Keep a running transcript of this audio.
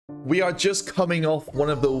We are just coming off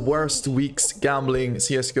one of the worst weeks gambling,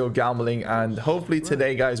 CSGO gambling, and hopefully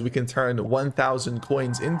today, guys, we can turn 1,000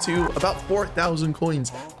 coins into about 4,000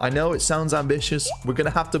 coins. I know it sounds ambitious. We're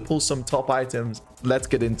gonna have to pull some top items. Let's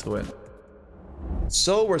get into it.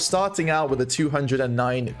 So we're starting out with a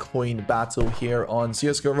 209 coin battle here on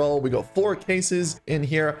Csgoroll. We got 4 cases in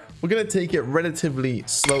here. We're gonna take it relatively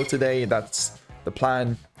slow today. That's the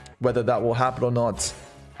plan. Whether that will happen or not,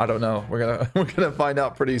 I don't know. We're gonna find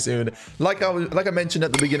out pretty soon. Like I mentioned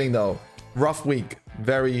at the beginning, though, rough week,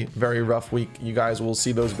 very rough week. You guys will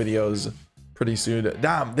see those videos pretty soon.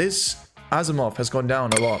 Damn, this Asimov has gone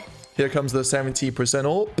down a lot. Here comes the 70%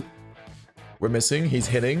 ult. We're missing. He's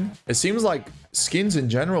hitting. It seems like skins in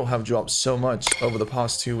general have dropped so much over the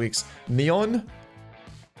past 2 weeks. Neon.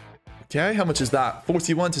 Okay, how much is that?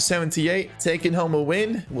 41 to 78. Taking home a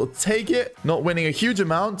win. We'll take it. Not winning a huge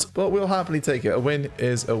amount, but we'll happily take it. A win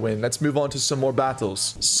is a win. Let's move on to some more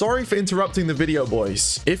battles. Sorry for interrupting the video,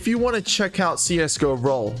 boys. If you want to check out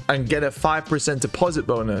Csgoroll and get a 5% deposit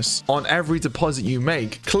bonus on every deposit you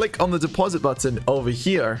make, click on the deposit button over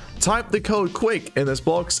here. Type the code QUICK in this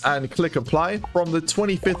box and click apply. From the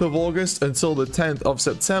 25th of August until the 10th of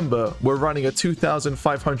September, we're running a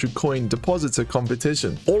 2,500 coin depositor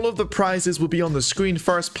competition. All of the prizes will be on the screen.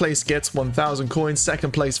 First place gets 1,000 coins,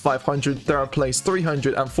 second place 500, third place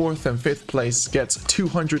 300, and fourth and fifth place gets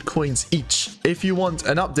 200 coins each. If you want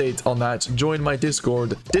an update on that, join my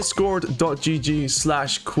Discord,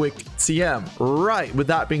 discord.gg/quicktm. Right, with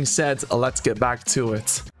that being said, let's get back to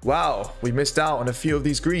it. Wow, we missed out on a few of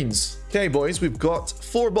these greens. Okay, boys, we've got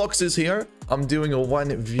 4 boxes here. I'm doing a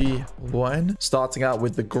 1v1, starting out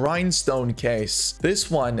with the grindstone case. This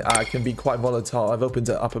one can be quite volatile. I've opened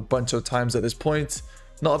it up a bunch of times at this point.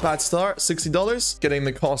 Not a bad start. $60. Getting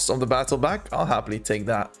the cost of the battle back. I'll happily take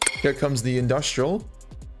that. Here comes the industrial.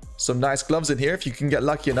 Some nice gloves in here if you can get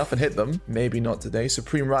lucky enough and hit them. Maybe not today.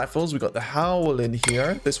 Supreme rifles. We got the Howl in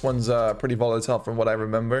here. This one's pretty volatile from what I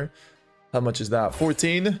remember. How much is that?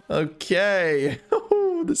 14. Okay.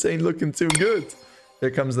 This ain't looking too good. Here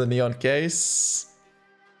comes the neon case.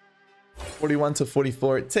 41 to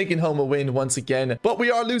 44, taking home a win once again, but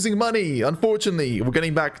we are losing money. Unfortunately, we're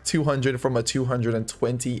getting back 200 from a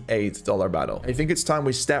 $228 battle. I think it's time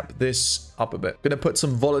we step this up a bit. Gonna put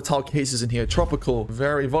some volatile cases in here. Tropical,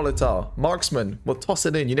 very volatile. Marksman, we'll toss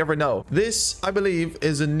it in. You never know. This, I believe,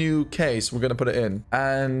 is a new case. We're gonna put it in,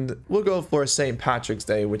 and we'll go for St. Patrick's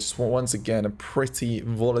Day, which is once again a pretty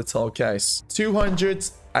volatile case.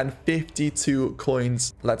 252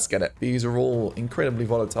 coins. Let's get it. These are all incredibly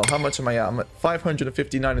volatile. How much am I at? I'm at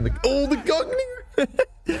 559 in the... Oh, the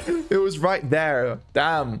Gungnir! It was right there.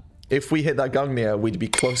 Damn. If we hit that Gungnir, we'd be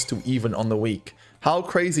close to even on the week. How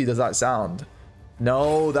crazy does that sound?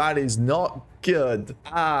 No, that is not good.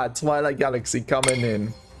 Ah, Twilight Galaxy coming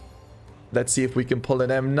in. Let's see if we can pull an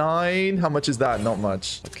M9. How much is that? Not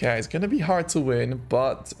much. Okay, it's going to be hard to win,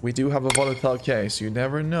 but we do have a volatile case. You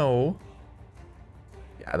never know.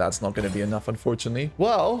 Yeah, that's not going to be enough, unfortunately.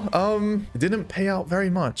 Well, it didn't pay out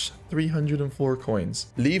very much. 304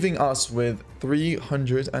 coins, leaving us with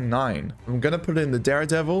 309. I'm going to put in the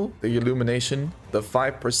Daredevil, the Illumination, the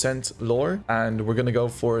 5% lore, and we're going to go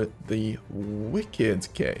for the Wicked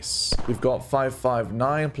case. We've got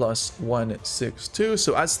 559 plus 162.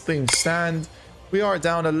 So as things stand, we are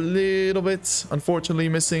down a little bit, unfortunately,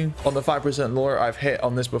 missing on the 5% lore. I've hit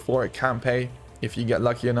on this before. It can pay if you get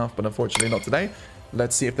lucky enough, but unfortunately not today.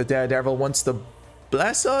 Let's see if the Daredevil wants to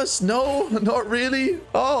bless us. No, not really.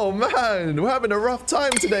 Oh, man. We're having a rough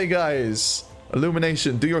time today, guys.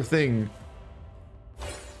 Illumination, do your thing. All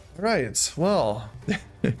right. Well,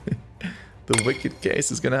 the Wicked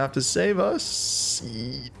case is going to have to save us.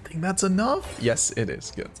 You think that's enough? Yes, it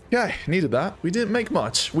is. Good. Okay, needed that. We didn't make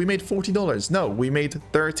much. We made $40. No, we made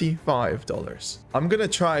 $35. I'm going to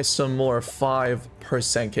try some more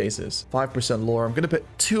 5% cases. 5% lore. I'm going to put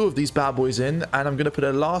 2 of these bad boys in, and I'm going to put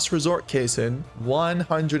a last resort case in.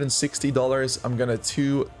 $160. I'm going to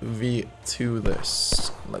 2v2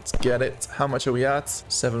 this. Let's get it. How much are we at?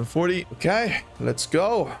 740. Okay, let's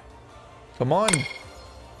go. Come on.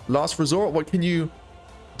 Last resort, what can you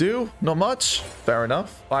do? Not much. Fair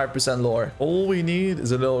enough. 5% lore. All we need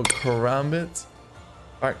is a little karambit.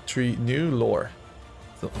 Factory new lore.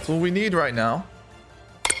 That's all we need right now.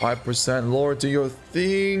 5% lore, do your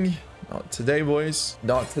thing. Not today, boys.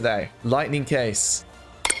 Not today. Lightning case.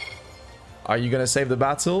 Are you going to save the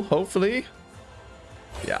battle? Hopefully.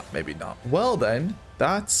 Yeah, maybe not. Well then,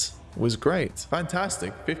 that was great.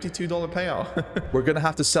 Fantastic. $52 payout. We're going to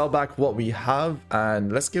have to sell back what we have,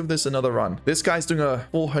 and let's give this another run. This guy's doing a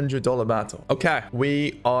 $400 battle. Okay,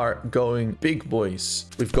 we are going big, boys.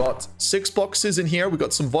 We've got 6 boxes in here. We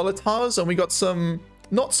got some volatiles, and we got some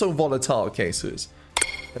not so volatile cases.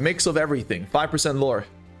 A mix of everything. 5% lore.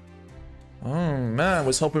 Oh, man.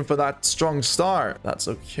 Was hoping for that strong start. That's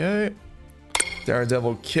okay.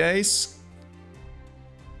 Daredevil case.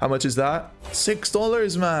 How much is that?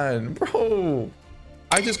 $6, man. Bro.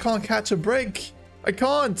 I just can't catch a break. I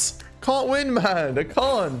can't. Can't win, man. I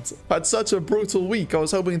can't. Had such a brutal week. I was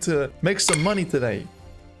hoping to make some money today.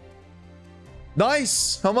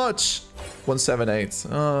 Nice. How much? 178.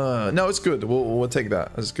 No, it's good. We'll take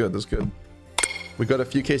that. That's good. That's good. We got a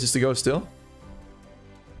few cases to go still.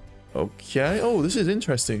 Okay. Oh, this is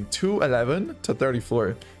interesting. 211 to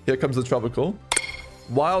 34. Here comes the tropical.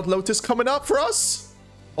 Wild Lotus coming up for us.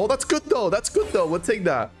 Oh, that's good though. That's good though. We'll take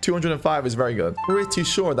that. 205 is very good. Pretty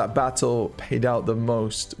sure that battle paid out the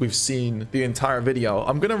most we've seen the entire video.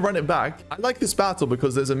 I'm gonna run it back. I like this battle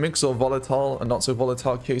because there's a mix of volatile and not so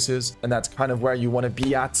volatile cases, and that's kind of where you want to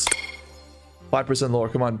be at. 5% lore.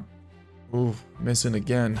 Come on. Ooh, missing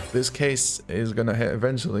again. This case is gonna hit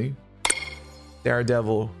eventually.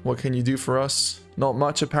 Daredevil, what can you do for us? Not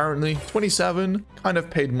much, apparently. 27, kind of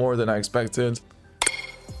paid more than I expected.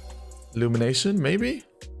 Illumination, maybe?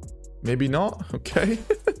 Maybe not. Okay.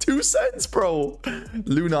 2 cents, bro.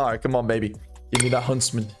 Lunar, come on, baby. Give me that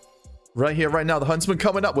huntsman. Right here, right now. The huntsman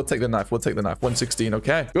coming up. We'll take the knife. We'll take the knife. 116,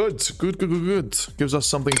 okay. Good, good, good, good, good. Gives us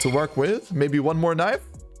something to work with. Maybe one more knife?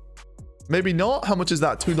 Maybe not. How much is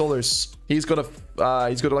that? $2. He's got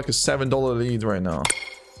like a $7 lead right now.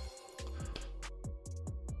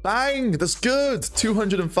 Bang! That's good.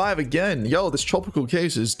 205 again. Yo, this tropical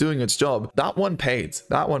case is doing its job. That one paid.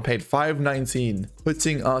 That one paid $519,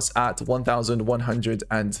 putting us at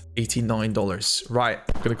 $1,189. Right.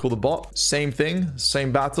 I'm gonna call the bot. Same thing.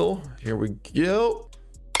 Same battle. Here we go.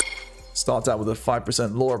 Starts out with a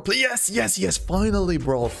 5% lore. Yes, yes, yes. Finally,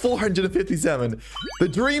 bro. 457. The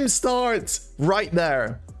dream starts right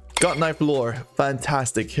there. Got knife lore.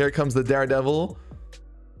 Fantastic. Here comes the Daredevil.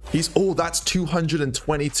 Oh, that's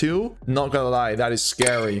 222. Not gonna lie, that is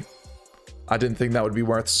scary. I didn't think that would be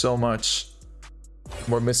worth so much.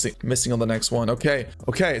 We're missing on the next one. Okay,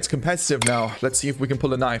 it's competitive now. Let's see if we can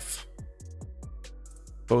pull a knife.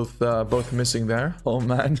 Both missing there. Oh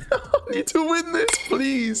man, I need to win this,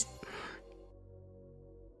 please.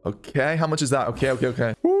 Okay, how much is that?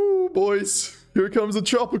 Okay. Woo, boys, here comes the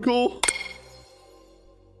tropical.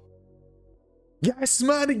 Yes,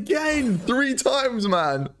 man, again. 3 times,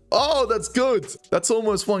 man. Oh, that's good. That's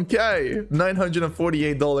almost 1K.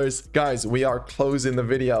 $948. Guys, we are closing the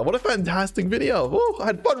video. What a fantastic video. Oh, I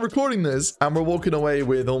had fun recording this. And we're walking away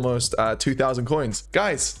with almost 2,000 coins.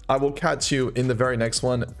 Guys, I will catch you in the very next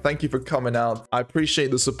one. Thank you for coming out. I appreciate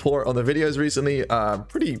the support on the videos recently.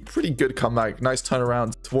 Pretty good comeback. Nice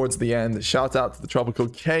turnaround towards the end. Shout out to the tropical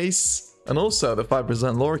case. And also the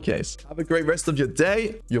 5% lore case. Have a great rest of your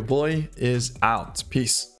day. Your boy is out. Peace.